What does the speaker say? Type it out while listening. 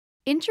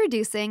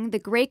Introducing the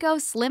Graco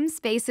Slim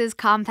Spaces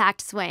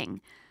Compact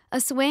Swing,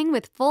 a swing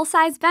with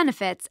full-size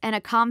benefits and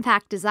a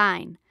compact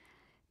design.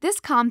 This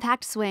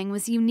compact swing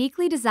was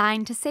uniquely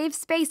designed to save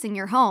space in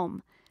your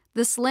home.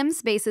 The Slim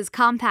Spaces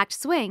Compact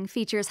Swing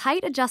features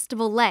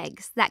height-adjustable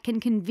legs that can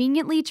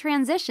conveniently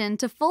transition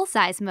to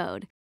full-size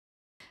mode,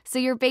 so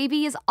your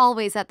baby is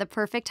always at the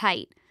perfect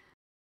height.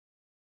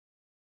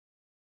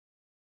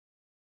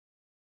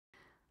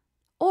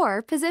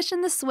 Or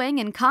position the swing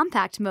in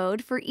compact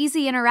mode for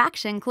easy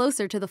interaction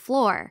closer to the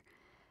floor.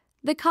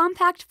 The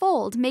compact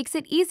fold makes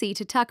it easy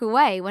to tuck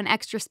away when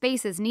extra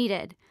space is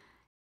needed.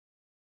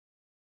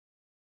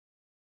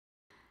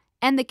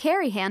 And the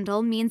carry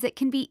handle means it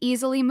can be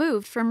easily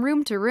moved from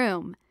room to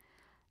room.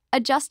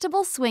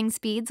 Adjustable swing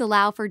speeds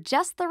allow for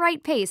just the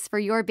right pace for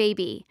your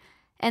baby,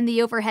 and the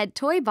overhead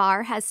toy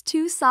bar has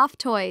 2 soft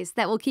toys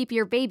that will keep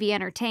your baby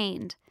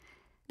entertained.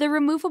 The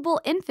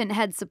removable infant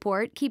head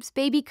support keeps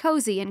baby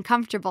cozy and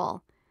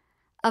comfortable.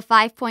 A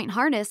 5-point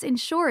harness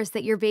ensures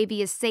that your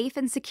baby is safe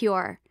and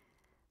secure.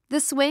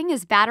 The swing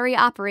is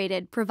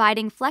battery-operated,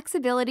 providing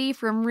flexibility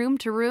from room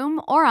to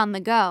room or on the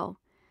go.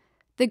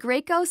 The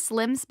Graco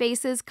Slim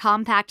Spaces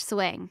Compact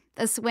Swing,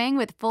 a swing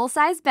with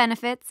full-size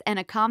benefits and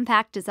a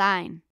compact design.